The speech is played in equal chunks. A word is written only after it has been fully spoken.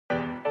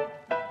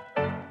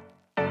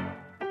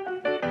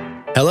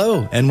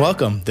Hello and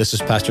welcome. This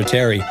is Pastor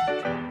Terry,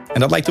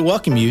 and I'd like to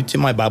welcome you to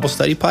my Bible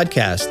study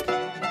podcast.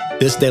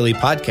 This daily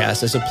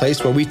podcast is a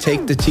place where we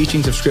take the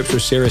teachings of Scripture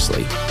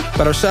seriously,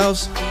 but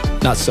ourselves,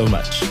 not so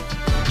much.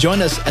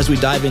 Join us as we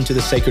dive into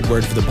the sacred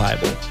word of the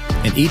Bible,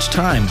 and each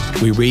time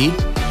we read,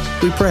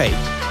 we pray,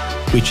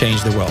 we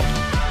change the world.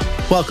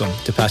 Welcome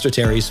to Pastor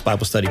Terry's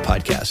Bible Study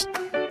Podcast.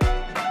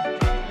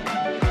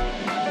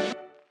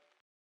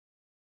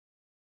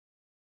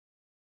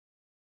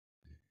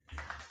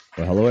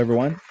 Well, hello,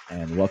 everyone,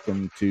 and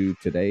welcome to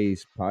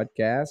today's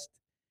podcast.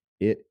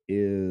 It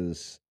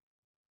is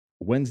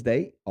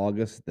Wednesday,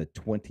 August the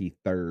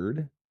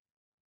 23rd,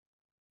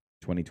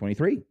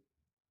 2023,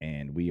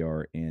 and we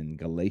are in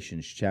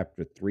Galatians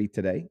chapter 3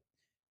 today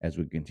as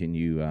we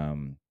continue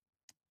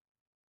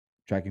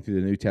tracking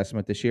through the New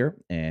Testament this year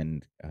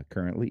and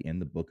currently in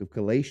the book of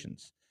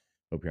Galatians.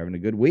 Hope you're having a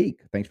good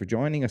week. Thanks for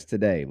joining us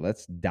today.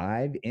 Let's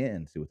dive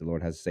in, see what the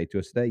Lord has to say to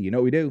us today. You know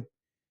what we do.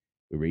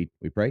 We read,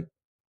 we pray,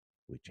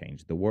 we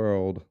change the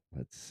world.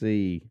 Let's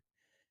see.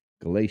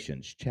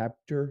 Galatians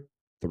chapter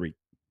 3.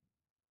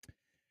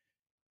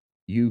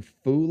 You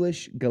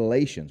foolish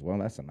Galatians. Well,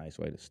 that's a nice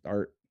way to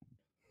start.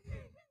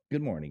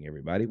 Good morning,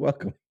 everybody.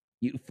 Welcome.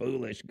 You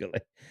foolish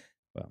Galatians.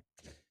 Well,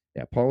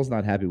 yeah, Paul's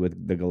not happy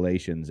with the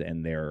Galatians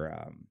and their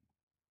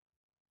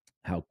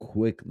how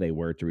quick they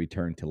were to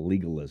return to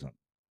legalism.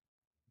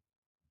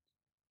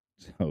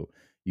 So,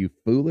 you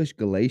foolish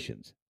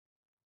Galatians,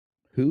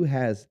 who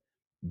has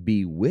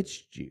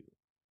bewitched you?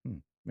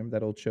 Remember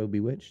that old show,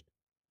 Bewitched?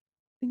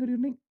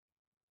 Ding-a-ding-ding.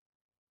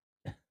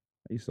 I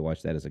used to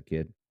watch that as a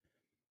kid.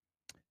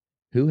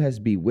 Who has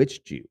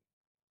bewitched you?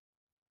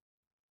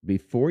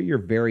 Before your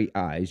very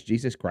eyes,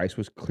 Jesus Christ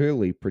was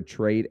clearly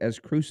portrayed as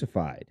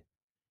crucified.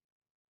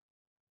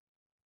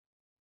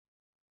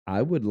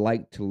 I would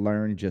like to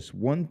learn just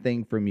one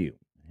thing from you.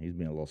 He's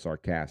being a little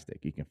sarcastic.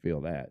 You can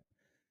feel that.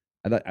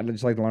 I'd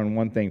just like to learn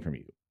one thing from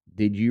you.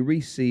 Did you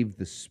receive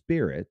the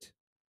Spirit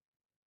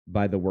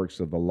by the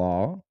works of the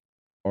law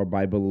or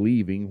by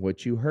believing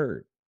what you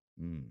heard?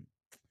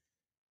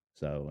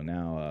 So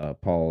now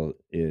Paul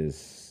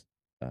is,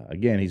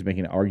 again, he's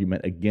making an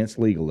argument against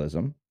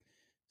legalism.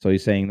 So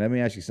he's saying, let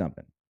me ask you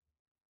something.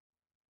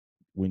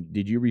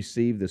 Did you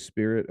receive the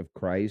Spirit of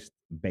Christ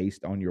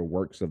based on your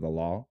works of the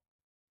law?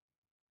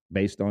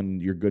 Based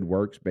on your good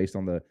works, based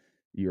on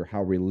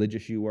how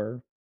religious you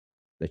were,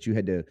 that you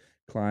had to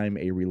climb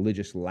a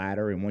religious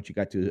ladder, and once you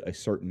got to a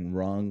certain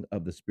rung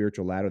of the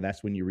spiritual ladder,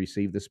 that's when you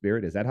received the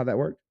Spirit? Is that how that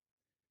worked?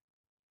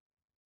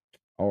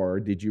 Or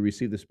did you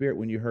receive the Spirit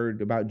when you heard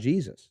about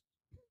Jesus?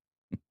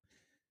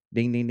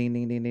 Ding, ding, ding,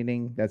 ding, ding, ding,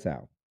 ding. That's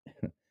how.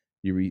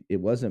 It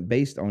wasn't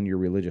based on your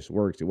religious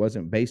works. It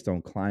wasn't based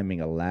on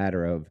climbing a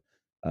ladder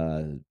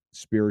of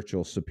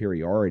spiritual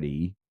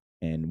superiority.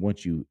 And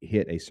once you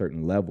hit a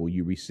certain level,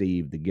 you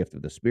receive the gift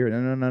of the Spirit.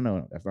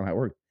 No. That's not how it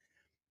works.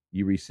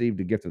 You received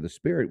the gift of the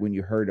Spirit when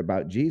you heard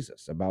about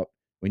Jesus,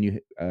 when you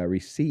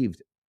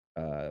received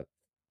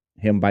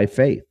him by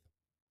faith.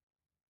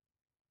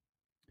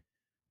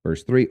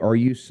 Verse 3, are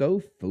you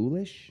so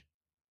foolish?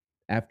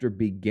 After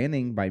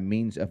beginning by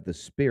means of the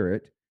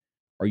Spirit,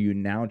 are you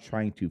now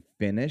trying to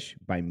finish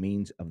by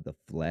means of the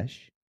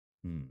flesh?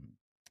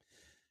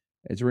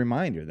 It's a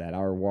reminder that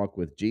our walk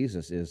with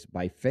Jesus is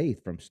by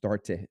faith from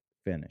start to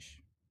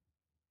finish.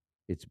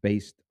 It's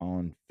based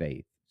on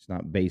faith. It's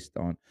not based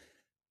on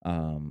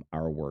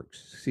our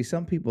works. See,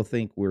 some people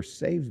think we're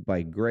saved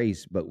by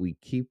grace, but we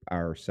keep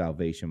our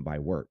salvation by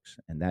works,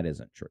 and that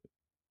isn't true.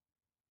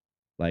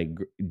 Like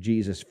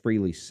Jesus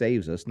freely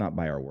saves us, not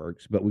by our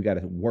works, but we got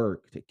to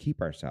work to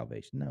keep our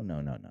salvation.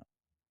 No.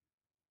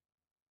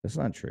 That's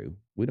not true.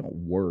 We don't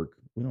work.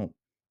 We don't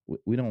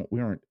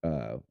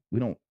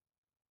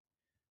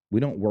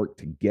work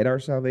to get our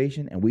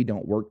salvation, and we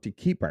don't work to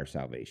keep our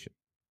salvation.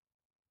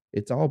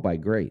 It's all by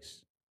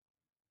grace.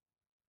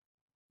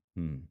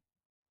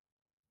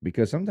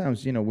 Because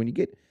sometimes, when you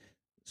get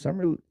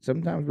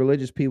sometimes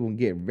religious people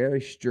get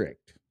very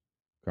strict.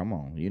 Come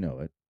on, you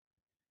know it.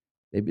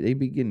 They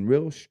be getting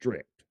real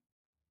strict,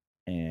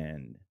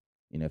 and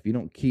if you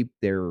don't keep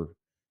their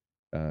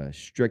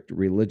strict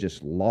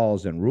religious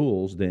laws and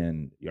rules,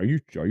 then are you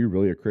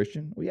really a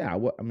Christian? Well, yeah.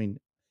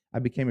 I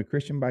became a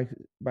Christian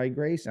by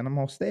grace, and I'm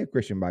gonna stay a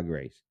Christian by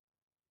grace.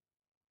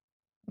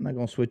 I'm not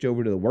gonna switch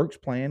over to the works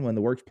plan when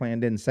the works plan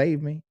didn't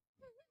save me.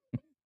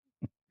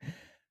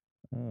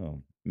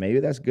 Oh, maybe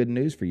that's good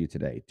news for you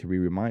today, to be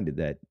reminded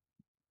that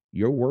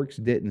your works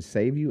didn't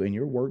save you, and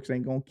your works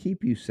ain't gonna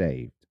keep you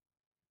saved.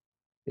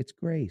 It's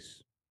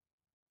grace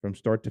from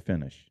start to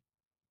finish,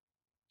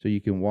 so you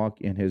can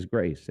walk in his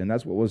grace. And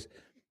that's what was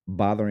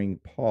bothering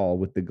Paul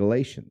with the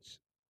Galatians,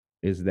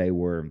 is they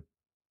were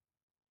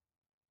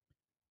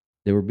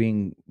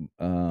being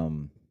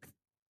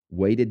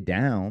weighted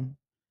down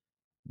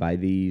by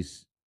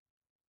these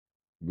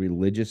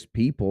religious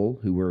people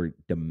who were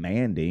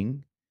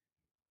demanding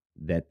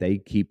that they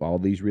keep all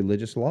these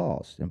religious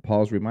laws. And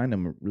Paul's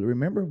reminding them,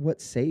 remember what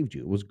saved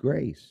you? It was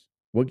grace.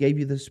 What gave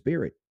you the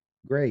Spirit?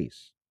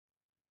 Grace.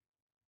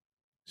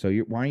 So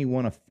why do you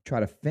want to try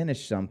to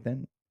finish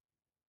something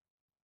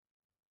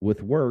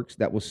with works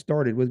that was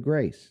started with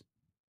grace.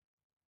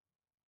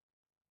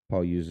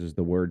 Paul uses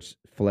the words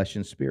flesh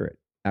and spirit.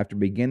 After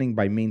beginning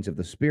by means of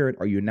the spirit,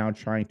 are you now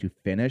trying to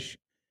finish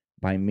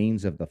by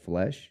means of the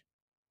flesh?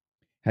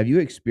 Have you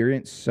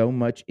experienced so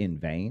much in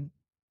vain?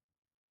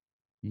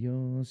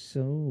 You're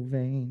so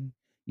vain.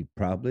 You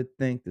probably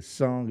think the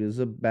song is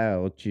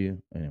about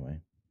you. Anyway,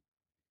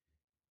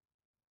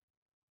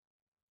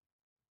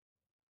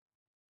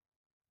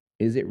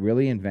 is it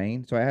really in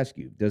vain? So I ask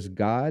you, does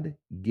God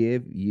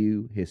give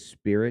you his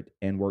spirit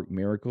and work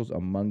miracles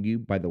among you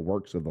by the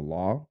works of the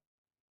law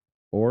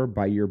or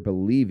by your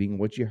believing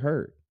what you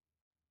heard?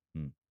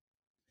 Hmm.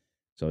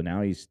 So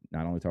now he's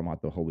not only talking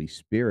about the Holy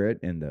Spirit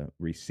and the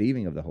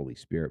receiving of the Holy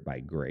Spirit by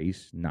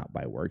grace, not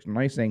by works.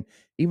 Now he's saying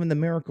even the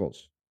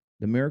miracles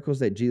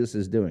that Jesus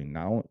is doing,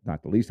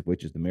 not the least of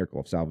which is the miracle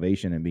of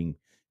salvation and being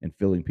and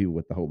filling people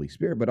with the Holy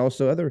Spirit, but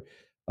also other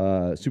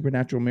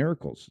supernatural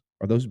miracles.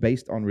 Are those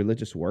based on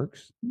religious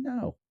works?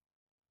 No,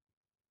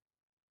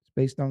 it's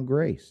based on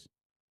grace.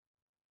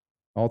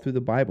 All through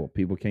the Bible,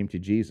 people came to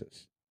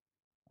Jesus,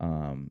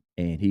 and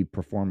he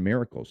performed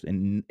miracles,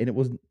 and it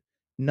was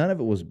none of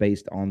it was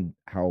based on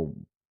how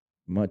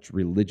much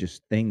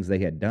religious things they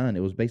had done.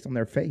 It was based on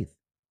their faith.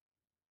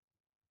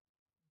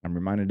 I'm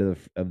reminded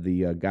of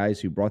the guys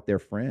who brought their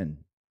friend,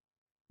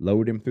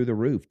 lowered him through the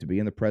roof to be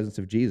in the presence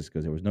of Jesus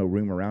because there was no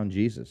room around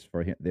Jesus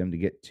for them to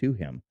get to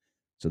him.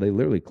 So they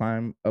literally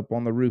climbed up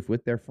on the roof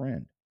with their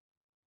friend,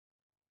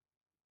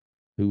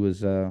 who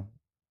was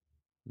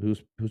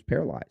who's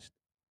paralyzed,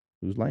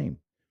 who's lame,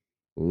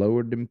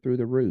 lowered him through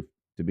the roof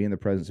to be in the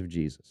presence of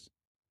Jesus.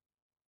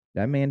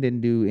 That man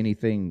didn't do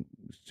anything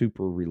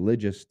super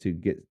religious to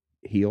get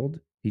healed.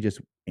 He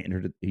just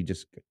entered. He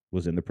just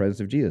was in the presence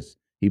of Jesus.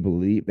 They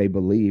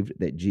believed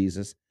that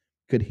Jesus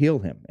could heal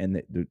him, and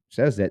it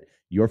says that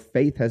your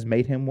faith has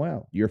made him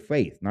well. Your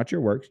faith, not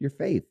your works, your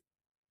faith.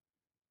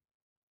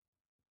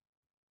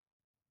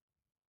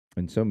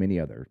 And so many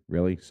other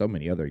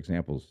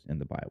examples in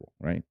the Bible,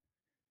 right?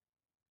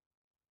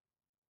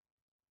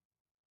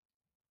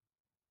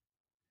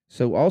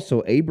 So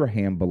also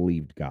Abraham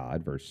believed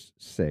God, verse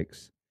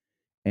 6,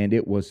 and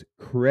it was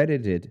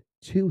credited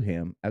to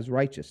him as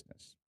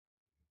righteousness.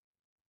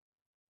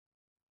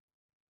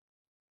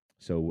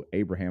 So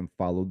Abraham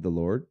followed the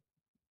Lord,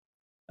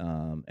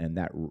 and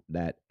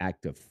that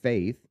act of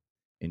faith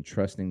in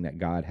trusting that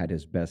God had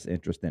his best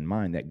interest in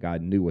mind, that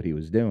God knew what he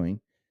was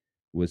doing,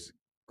 was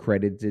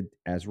credited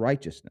as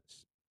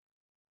righteousness.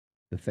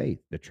 The faith,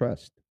 the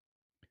trust.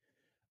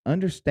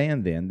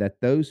 Understand then that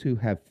those who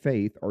have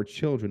faith are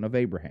children of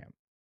Abraham.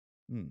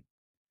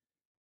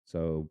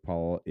 So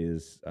Paul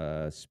is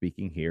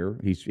speaking here.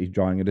 He's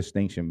drawing a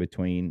distinction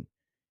between.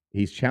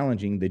 He's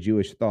challenging the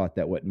Jewish thought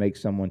that what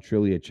makes someone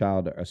truly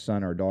a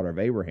son or daughter of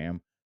Abraham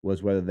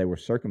was whether they were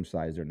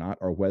circumcised or not,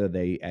 or whether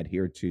they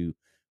adhered to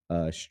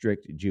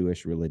strict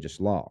Jewish religious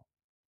law,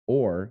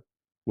 or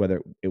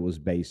whether it was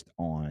based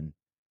on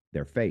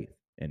their faith.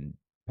 And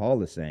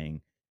Paul is saying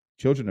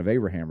children of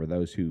Abraham are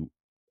those who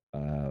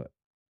uh,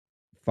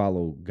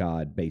 follow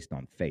God based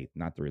on faith,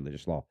 not the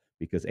religious law,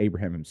 because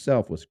Abraham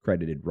himself was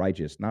credited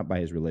righteous not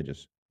by his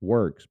religious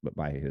works, but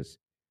by his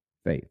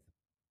faith.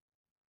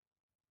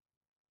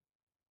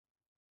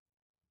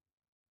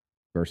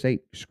 Verse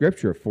 8,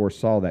 Scripture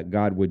foresaw that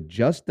God would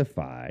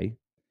justify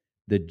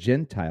the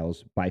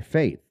Gentiles by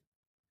faith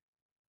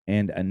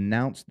and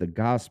announced the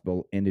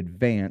gospel in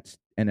advance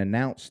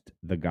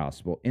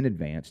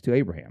to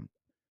Abraham.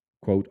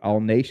 Quote, all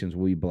nations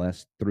will be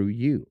blessed through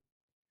you.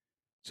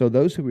 So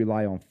those who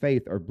rely on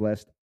faith are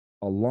blessed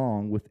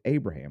along with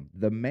Abraham,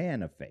 the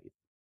man of faith.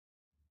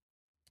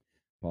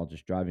 Paul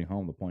just driving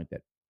home the point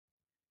that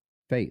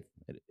faith,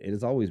 it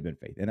has always been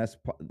faith. And that's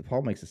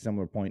Paul makes a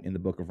similar point in the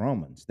book of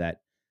Romans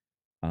that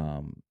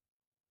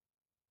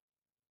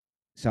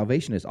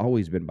salvation has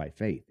always been by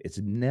faith. It's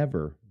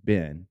never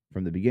been,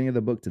 from the beginning of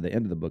the book to the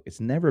end of the book, it's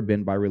never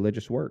been by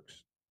religious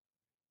works.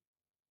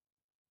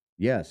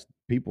 Yes,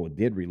 people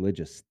did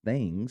religious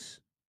things,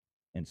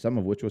 and some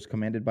of which was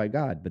commanded by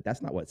God, but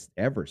that's not what's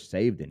ever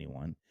saved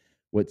anyone.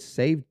 What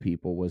saved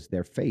people was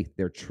their faith,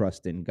 their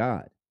trust in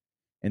God.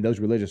 And those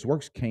religious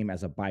works came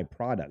as a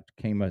byproduct,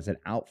 came as an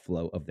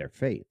outflow of their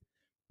faith.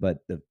 But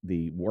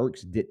the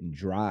works didn't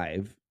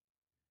drive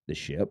the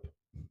ship.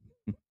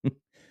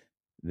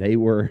 They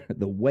were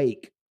the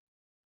wake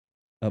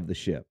of the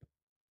ship,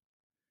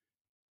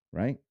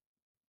 right?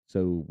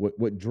 So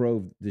what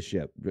drove the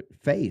ship?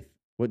 Faith.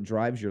 What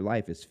drives your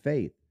life is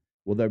faith.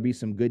 Will there be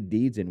some good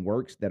deeds and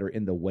works that are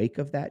in the wake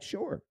of that?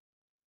 Sure.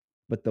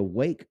 But the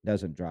wake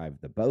doesn't drive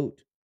the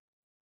boat.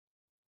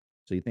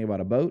 So you think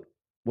about a boat,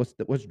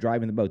 what's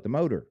driving the boat? The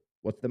motor.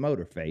 What's the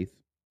motor? Faith.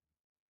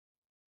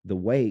 The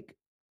wake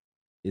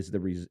is the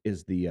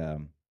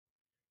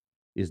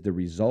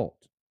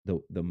result.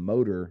 The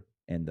motor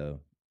and the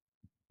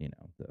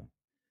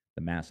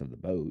mass of the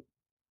boat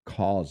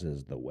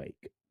causes the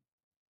wake.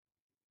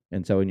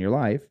 And so in your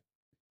life,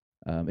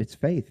 it's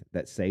faith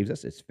that saves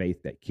us. It's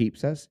faith that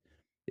keeps us.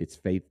 It's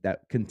faith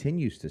that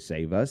continues to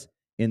save us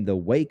in the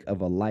wake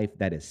of a life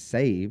that is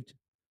saved.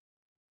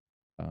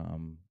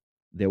 um,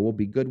 there will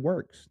be good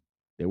works.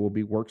 There will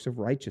be works of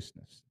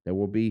righteousness. There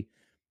will be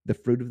the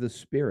fruit of the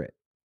Spirit.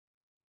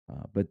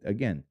 But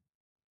again,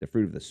 the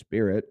fruit of the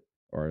Spirit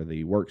or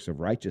the works of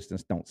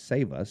righteousness don't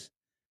save us.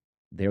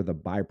 They're the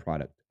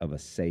byproduct of a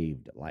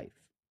saved life.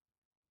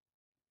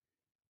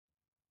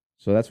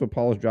 So that's what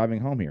Paul is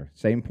driving home here.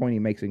 Same point he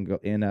makes in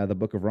the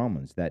book of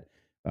Romans, that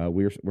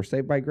we're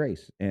saved by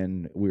grace,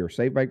 and we are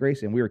saved by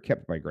grace, and we are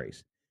kept by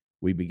grace.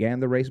 We began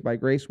the race by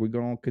grace. We're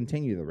going to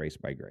continue the race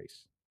by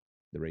grace.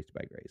 The race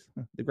by grace.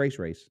 The grace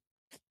race.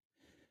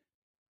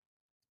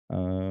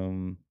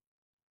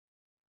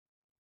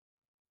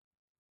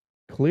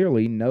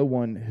 Clearly, no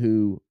one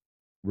who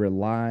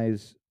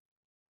relies.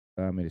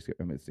 Let me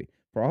see.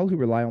 For all who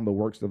rely on the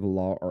works of the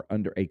law are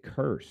under a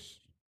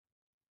curse,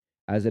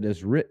 as it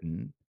is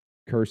written,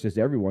 "Cursed is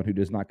everyone who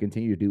does not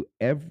continue to do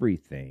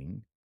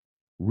everything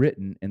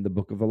written in the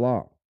book of the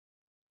law."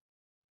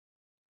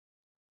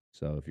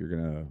 So, if you're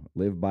going to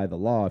live by the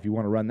law, if you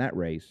want to run that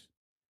race,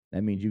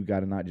 that means you've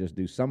got to not just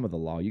do some of the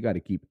law; you got to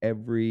keep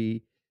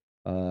every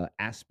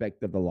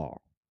aspect of the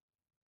law.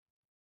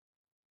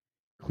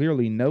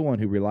 Clearly, no one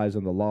who relies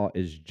on the law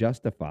is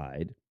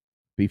justified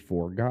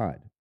before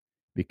God,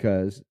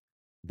 because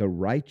the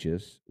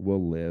righteous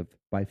will live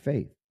by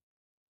faith.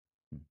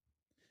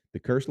 The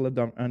curse lived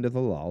under the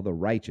law, the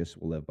righteous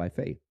will live by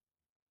faith.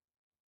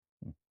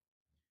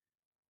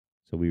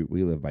 So we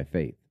live by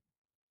faith,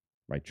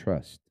 by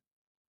trust.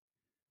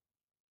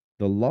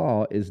 The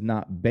law is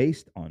not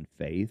based on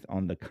faith.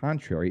 On the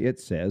contrary, it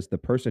says the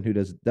person who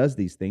does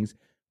these things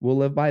will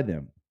live by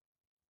them.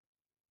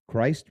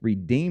 Christ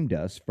redeemed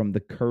us from the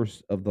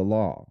curse of the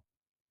law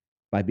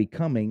by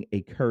becoming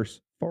a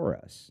curse for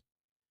us.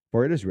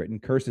 For it is written,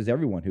 "Cursed is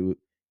everyone who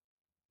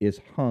is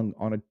hung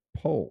on a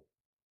pole,"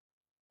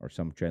 or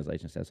some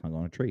translation says hung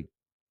on a tree.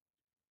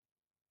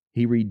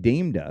 He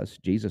redeemed us,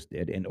 Jesus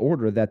did, in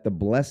order that the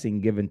blessing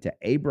given to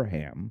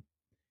Abraham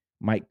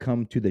might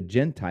come to the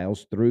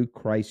Gentiles through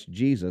Christ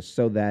Jesus,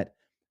 so that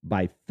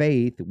by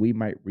faith we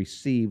might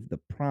receive the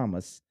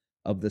promise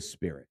of the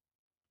Spirit.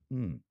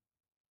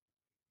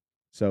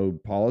 So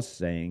Paul is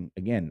saying,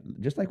 again,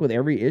 just like with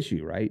every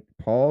issue, right?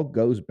 Paul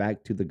goes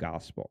back to the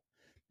gospel.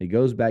 He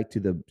goes back to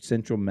the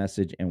central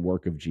message and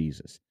work of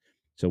Jesus.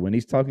 So when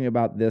he's talking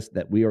about this,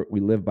 that we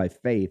live by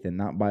faith and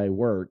not by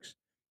works,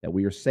 that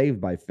we are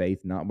saved by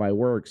faith, not by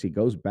works, he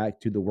goes back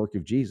to the work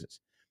of Jesus.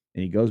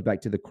 And he goes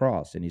back to the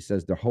cross. And he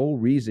says the whole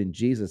reason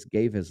Jesus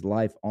gave his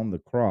life on the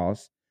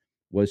cross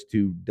was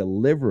to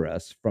deliver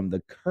us from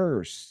the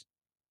curse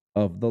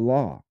of the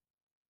law.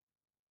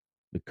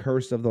 The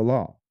curse of the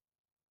law.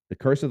 The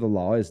curse of the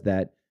law is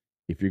that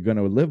if you're going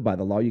to live by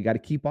the law, you got to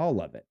keep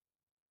all of it.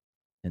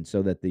 And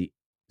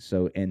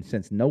and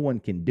since no one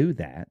can do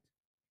that,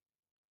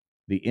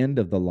 the end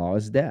of the law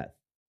is death.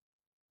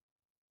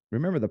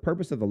 Remember, the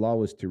purpose of the law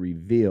was to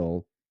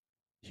reveal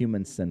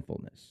human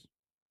sinfulness.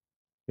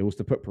 It was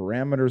to put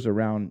parameters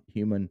around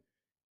human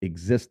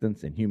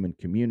existence and human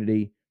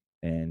community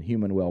and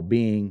human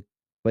well-being,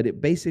 but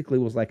it basically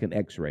was like an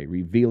X-ray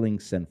revealing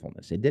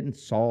sinfulness. It didn't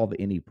solve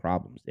any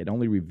problems. It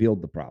only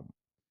revealed the problem.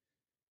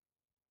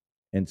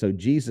 And so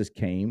Jesus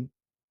came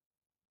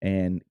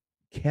and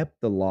kept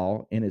the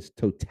law in its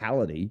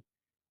totality,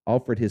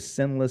 offered his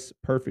sinless,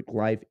 perfect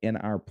life in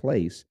our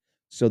place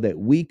so that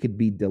we could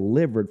be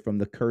delivered from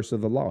the curse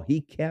of the law.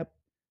 He kept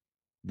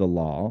the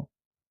law,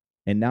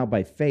 and now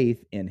by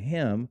faith in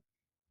him,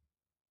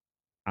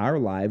 our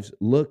lives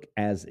look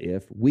as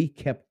if we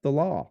kept the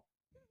law.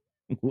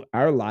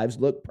 Our lives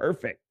look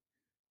perfect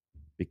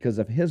because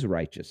of his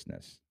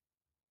righteousness.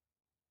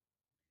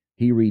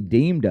 He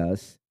redeemed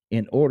us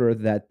in order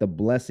that the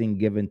blessing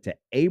given to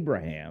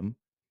Abraham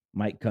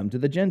might come to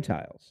the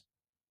Gentiles.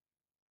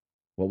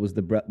 What was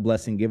the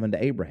blessing given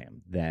to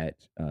Abraham? That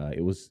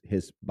it was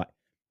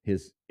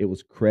it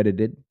was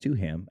credited to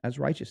him as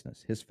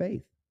righteousness, his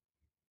faith.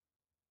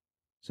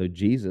 So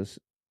Jesus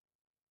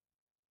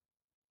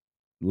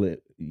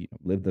lived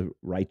the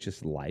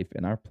righteous life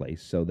in our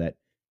place so that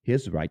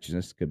his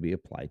righteousness could be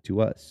applied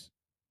to us.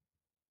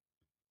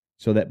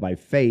 So that by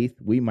faith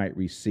we might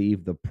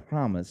receive the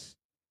promise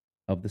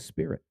of the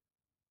Spirit.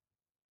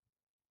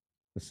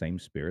 The same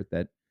Spirit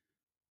that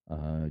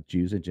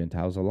Jews and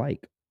Gentiles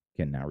alike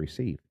can now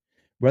receive.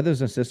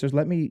 Brothers and sisters,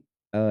 let me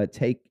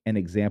take an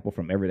example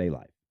from everyday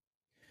life.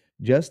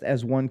 Just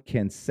as one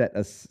can set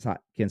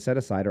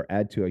aside or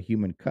add to a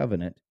human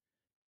covenant,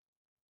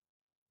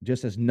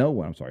 just as no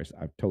one, I'm sorry,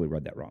 I totally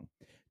read that wrong.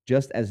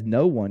 Just as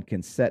no one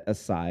can set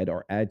aside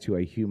or add to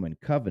a human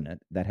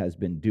covenant that has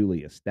been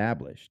duly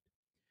established,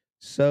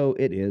 so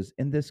it is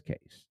in this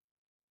case.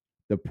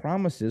 The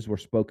promises were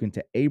spoken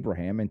to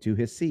Abraham and to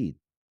his seed.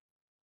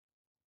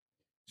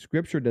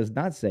 Scripture does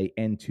not say,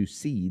 and to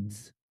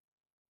seeds,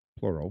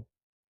 plural,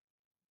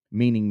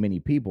 meaning many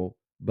people,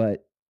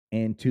 but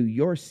and to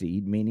your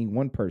seed, meaning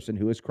one person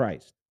who is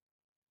Christ.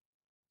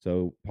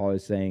 So Paul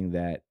is saying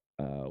that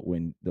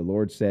when the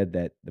Lord said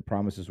that the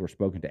promises were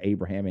spoken to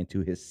Abraham and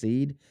to his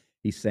seed,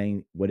 he's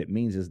saying what it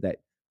means is that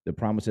The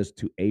promises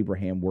to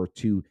Abraham were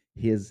to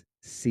his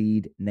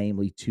seed,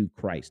 namely to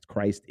Christ.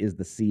 Christ is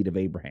the seed of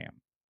Abraham,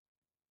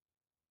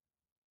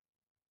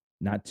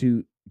 not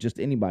to just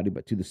anybody,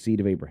 but to the seed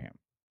of Abraham.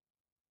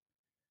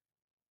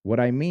 What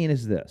I mean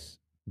is this: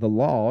 the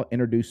law,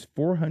 introduced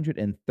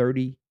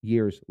 430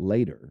 years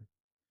later,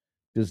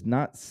 does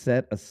not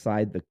set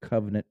aside the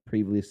covenant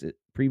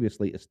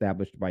previously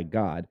established by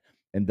God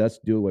and thus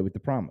do away with the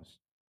promise.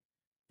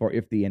 For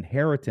if the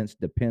inheritance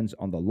depends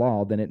on the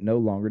law, then it no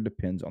longer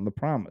depends on the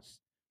promise.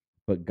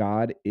 But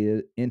God,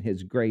 in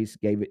his grace,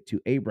 gave it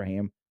to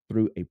Abraham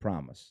through a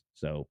promise.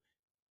 So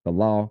the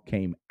law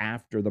came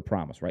after the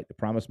promise, right? The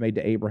promise made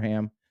to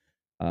Abraham,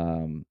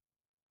 um,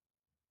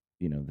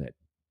 that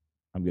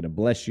I'm going to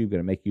bless you, going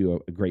to make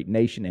you a great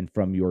nation, and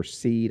from your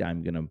seed,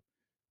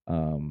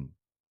 um,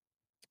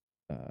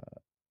 uh,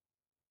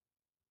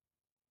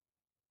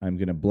 I'm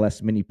going to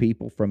bless many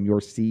people from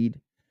your seed.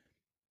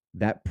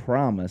 That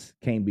promise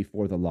came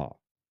before the law.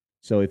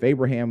 So if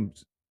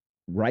Abraham's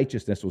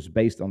righteousness was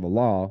based on the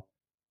law,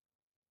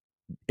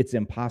 it's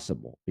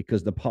impossible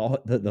because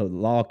the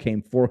law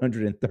came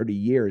 430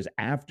 years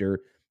after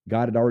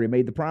God had already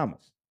made the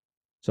promise.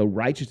 So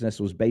righteousness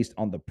was based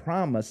on the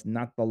promise,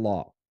 not the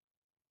law.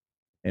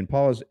 And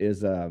Paul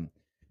is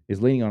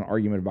leaning on an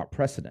argument about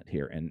precedent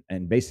here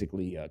and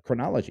basically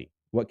chronology.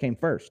 What came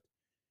first?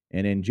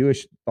 And in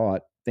Jewish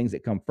thought, things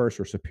that come first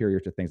are superior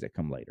to things that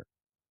come later.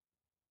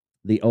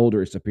 The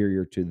older is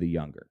superior to the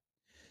younger.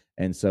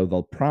 And so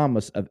the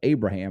promise of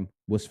Abraham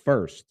was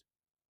first.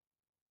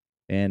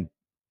 And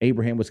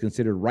Abraham was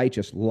considered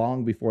righteous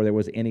long before there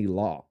was any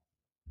law,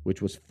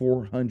 which was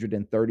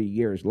 430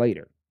 years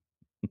later.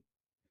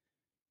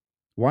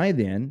 Why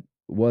then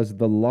was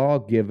the law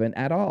given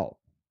at all?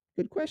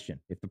 Good question.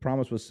 If the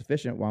promise was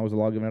sufficient, why was the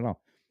law given at all?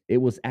 It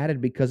was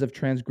added because of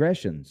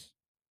transgressions,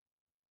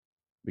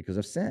 because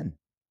of sin,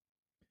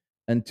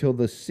 until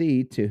the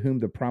seed to whom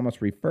the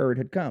promise referred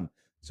had come.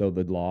 So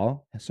the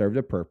law served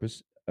a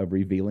purpose of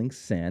revealing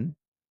sin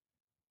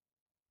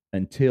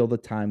until the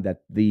time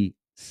that the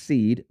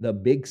seed, the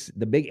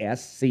big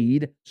S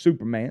seed,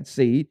 Superman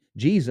seed,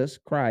 Jesus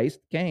Christ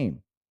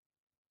came.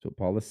 That's what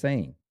Paul is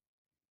saying.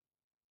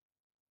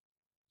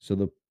 So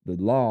the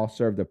law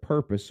served a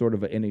purpose, sort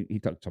of, and he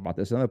talks about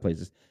this in other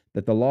places,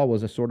 that the law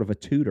was a sort of a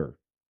tutor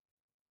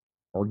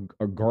or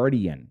a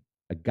guardian,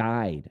 a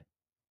guide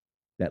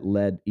that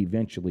led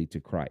eventually to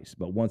Christ.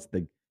 But once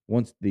the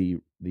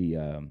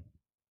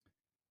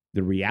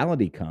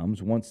reality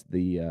comes, once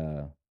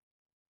the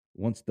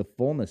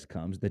fullness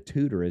comes, the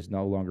tutor is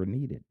no longer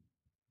needed.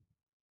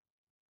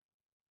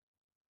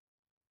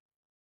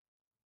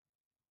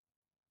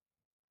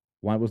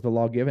 Why was the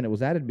law given? It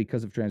was added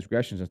because of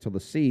transgressions until the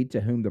seed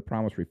to whom the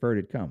promise referred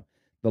had come.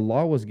 The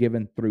law was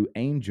given through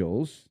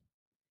angels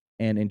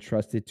and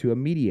entrusted to a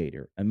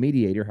mediator. A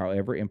mediator,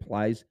 however,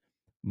 implies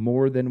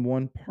more than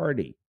one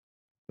party,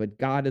 but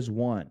God is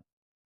one.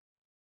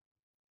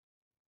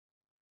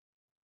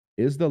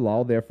 Is the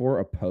law therefore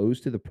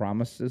opposed to the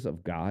promises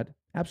of God?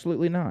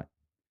 Absolutely not.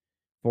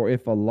 For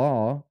if a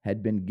law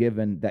had been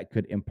given that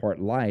could impart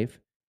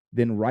life,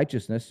 then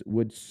righteousness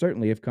would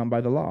certainly have come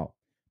by the law.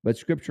 But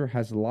Scripture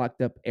has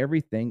locked up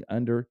everything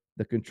under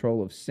the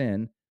control of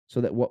sin, so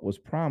that what was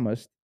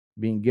promised,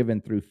 being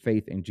given through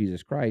faith in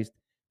Jesus Christ,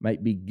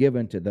 might be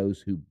given to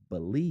those who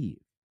believe.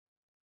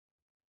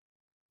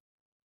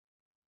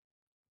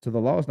 So the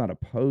law is not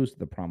opposed to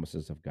the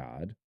promises of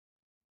God.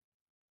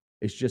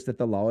 It's just that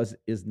the law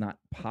is not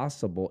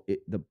possible.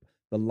 The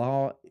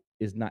law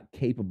is not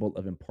capable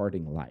of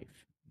imparting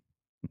life.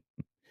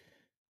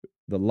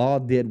 The law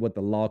did what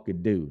the law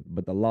could do,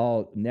 but the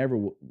law never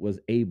was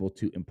able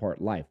to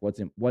impart life.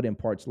 What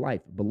imparts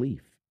life?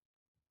 Belief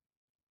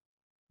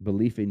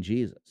in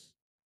Jesus.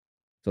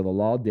 So the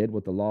law did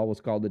what the law was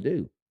called to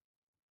do,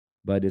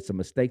 but it's a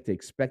mistake to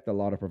expect the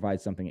law to provide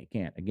something it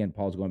can't. Again,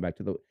 Paul's going back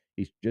to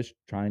he's just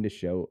trying to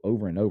show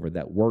over and over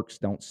that works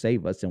don't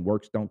save us and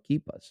works don't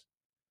keep us.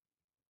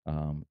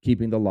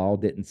 Keeping the law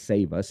didn't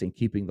save us, and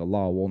keeping the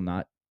law will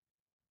not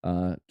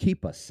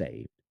keep us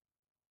saved.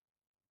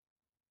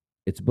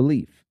 It's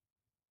belief.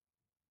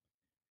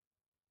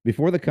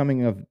 Before the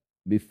coming of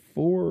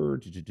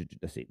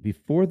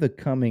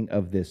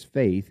this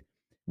faith,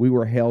 we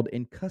were held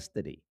in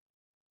custody.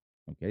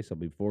 Okay, so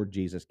before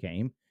Jesus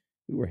came,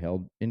 we were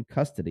held in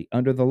custody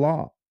under the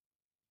law,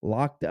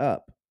 locked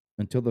up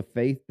until the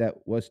faith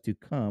that was to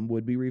come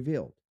would be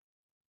revealed.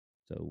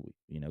 So,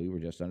 we were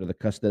just under the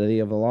custody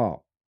of the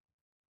law.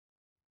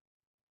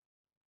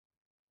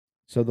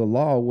 So the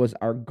law was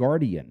our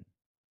guardian.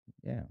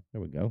 Yeah,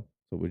 there we go.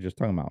 So we're just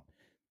talking about.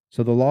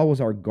 So the law was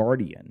our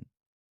guardian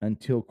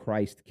until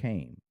Christ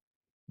came,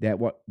 that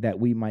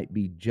we might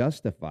be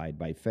justified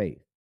by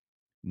faith.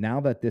 Now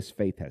that this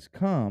faith has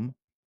come,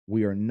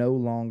 we are no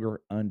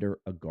longer under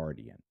a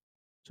guardian.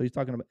 So he's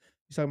talking about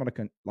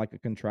like a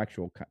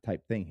contractual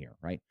type thing here,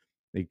 right?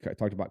 They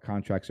talked about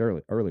contracts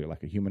earlier,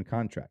 like a human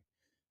contract.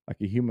 Like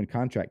a human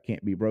contract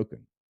can't be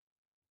broken,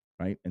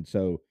 right? And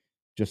so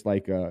just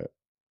like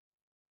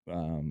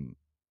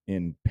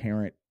in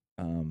parent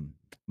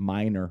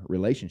minor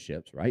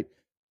relationships, right?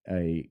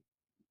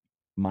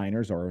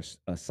 minors are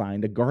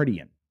assigned a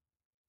guardian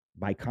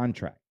by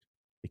contract.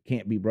 It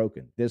can't be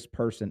broken. This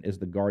person is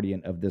the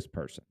guardian of this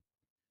person,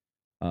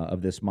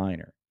 of this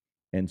minor.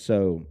 And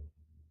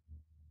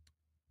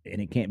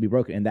it can't be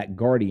broken. And that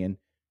guardian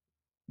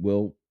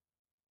will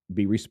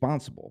be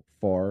responsible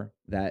for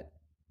that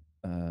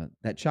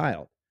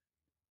child.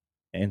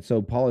 And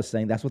so Paul is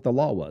saying that's what the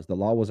law was. The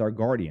law was our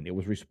guardian. It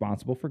was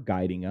responsible for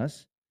guiding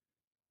us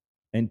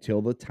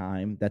until the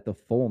time that the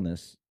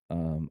fullness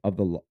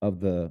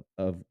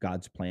of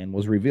God's plan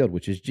was revealed,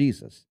 which is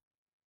Jesus.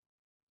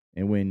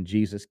 And when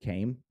Jesus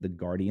came, the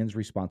guardian's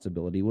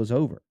responsibility was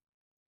over.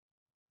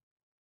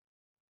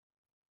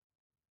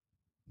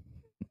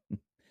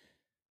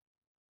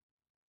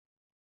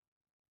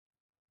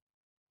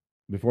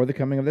 Before the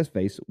coming of this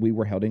faith, we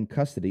were held in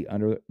custody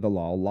under the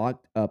law,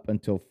 locked up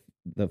until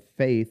the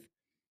faith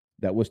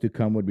that was to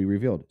come would be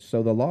revealed.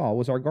 So the law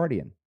was our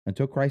guardian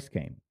until Christ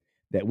came,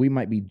 that we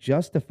might be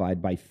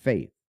justified by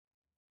faith.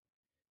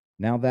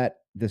 Now that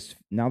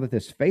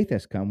this faith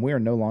has come, we are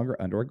no longer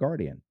under a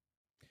guardian.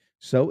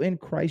 So in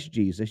Christ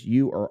Jesus,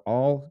 you are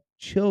all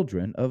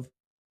children of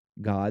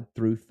God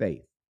through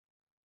faith.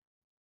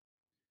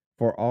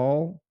 For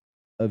all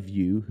of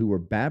you who were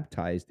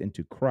baptized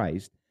into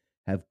Christ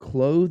have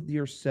clothed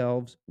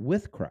yourselves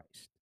with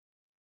Christ.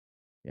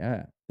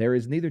 Yeah, there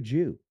is neither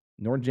Jew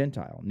nor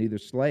Gentile, neither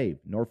slave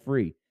nor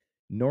free,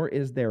 nor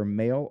is there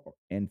male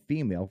and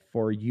female,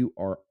 for you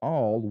are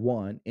all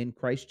one in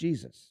Christ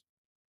Jesus.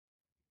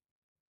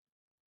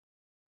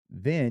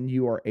 Then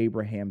you are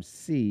Abraham's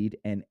seed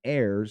and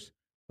heirs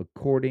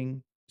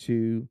according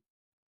to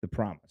the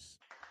promise.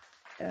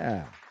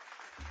 Yeah,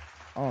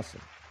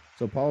 awesome.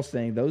 So Paul's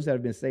saying those that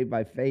have been saved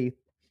by faith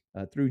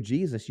through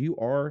Jesus, you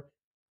are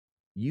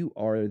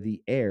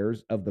the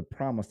heirs of the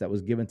promise that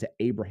was given to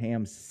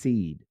Abraham's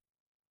seed,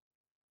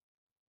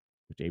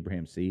 which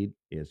Abraham's seed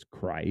is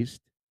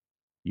Christ.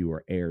 You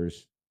are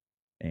heirs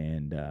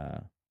and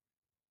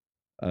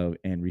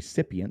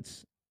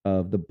recipients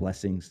of the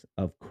blessings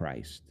of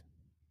Christ.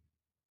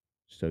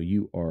 So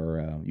you're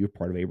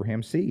part of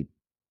Abraham's seed.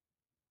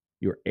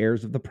 You're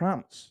heirs of the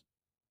promise.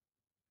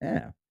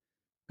 Yeah,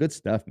 good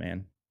stuff,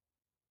 man.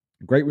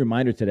 Great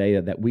reminder today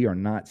that we are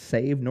not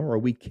saved, nor are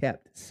we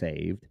kept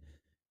saved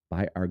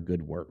by our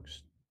good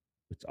works.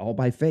 It's all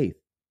by faith.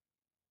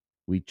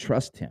 We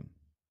trust Him,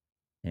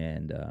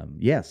 and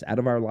yes, out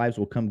of our lives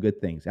will come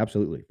good things.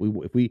 Absolutely.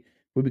 If we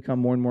become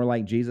more and more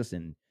like Jesus,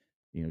 and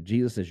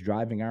Jesus is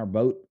driving our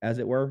boat, as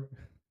it were,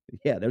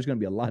 yeah, there's going to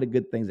be a lot of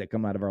good things that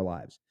come out of our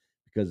lives,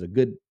 because a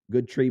good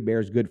tree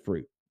bears good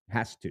fruit.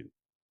 Has to.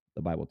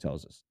 The Bible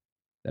tells us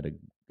that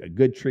a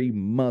good tree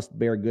must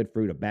bear good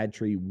fruit. A bad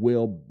tree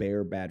will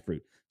bear bad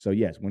fruit. So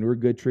yes, when we're a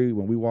good tree,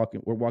 when we're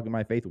walking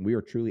by faith, when we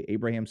are truly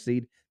Abraham's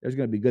seed, there's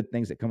going to be good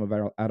things that come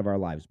out of our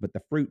lives. But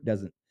the fruit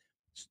doesn't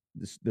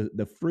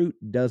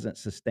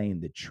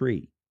sustain the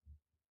tree.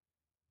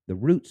 The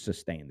roots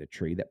sustain the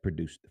tree that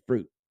produced the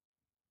fruit,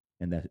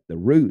 and the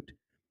root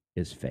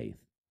is faith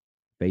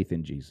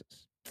in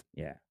Jesus.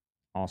 Yeah,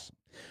 awesome.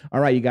 All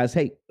right, you guys.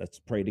 Hey, let's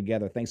pray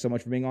together. Thanks so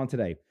much for being on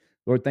today.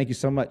 Lord, thank you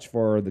so much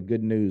for the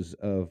good news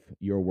of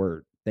your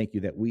word. Thank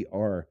you that we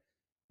are,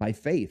 by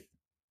faith,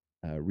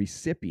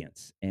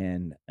 recipients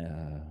and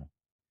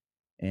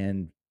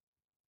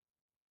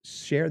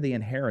share the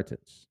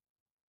inheritance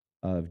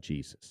of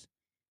Jesus.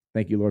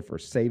 Thank you, Lord, for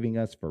saving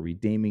us, for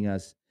redeeming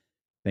us.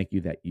 Thank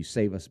you that you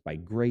save us by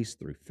grace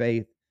through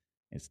faith.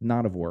 It's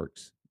not of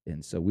works,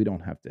 and so we don't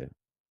have to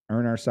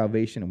earn our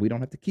salvation, and we don't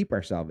have to keep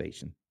our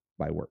salvation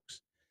by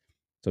works.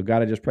 So,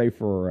 God, I just pray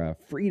for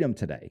freedom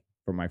today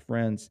for my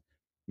friends.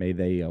 May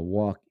they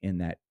walk in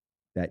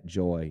that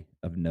joy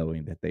of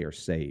knowing that they are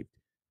saved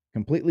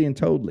completely and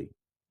totally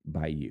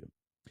by you.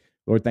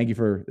 Lord, thank you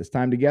for this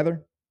time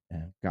together.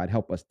 God,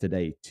 help us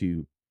today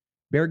to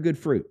bear good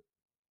fruit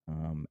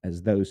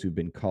as those who've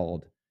been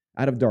called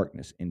out of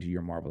darkness into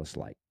your marvelous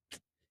light.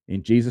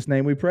 In Jesus'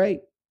 name we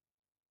pray.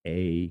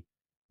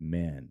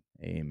 Amen.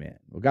 Amen.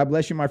 Well, God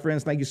bless you, my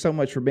friends. Thank you so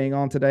much for being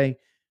on today.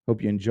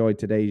 Hope you enjoyed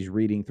today's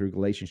reading through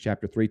Galatians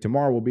chapter 3.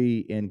 Tomorrow we'll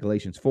be in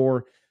Galatians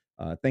 4.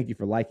 Thank you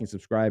for liking,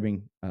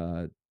 subscribing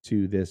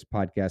to this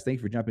podcast. Thank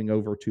you for jumping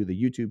over to the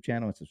YouTube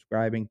channel and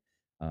subscribing.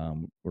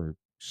 We're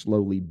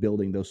slowly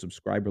building those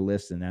subscriber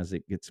lists, and as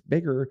it gets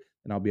bigger,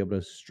 then I'll be able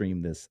to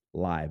stream this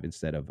live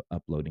instead of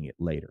uploading it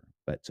later.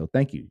 But so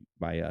thank you.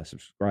 By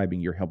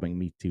subscribing, you're helping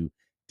me to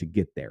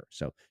get there.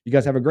 So you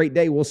guys have a great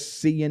day. We'll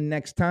see you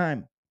next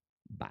time.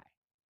 Bye.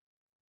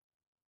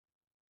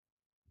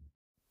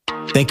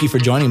 Thank you for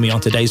joining me on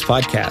today's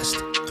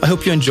podcast. I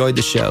hope you enjoyed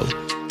the show.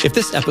 If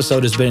this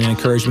episode has been an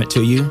encouragement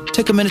to you,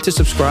 take a minute to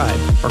subscribe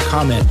or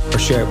comment or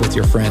share it with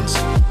your friends.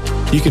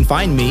 You can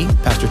find me,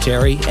 Pastor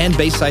Terry, and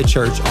Bayside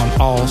Church on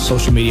all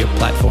social media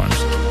platforms.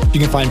 You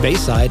can find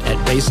Bayside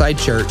at Bayside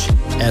Church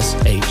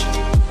SH.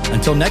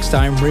 Until next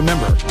time,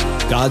 remember,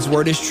 God's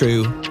word is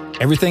true.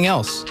 Everything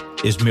else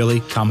is merely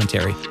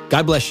commentary.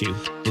 God bless you.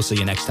 We'll see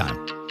you next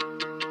time.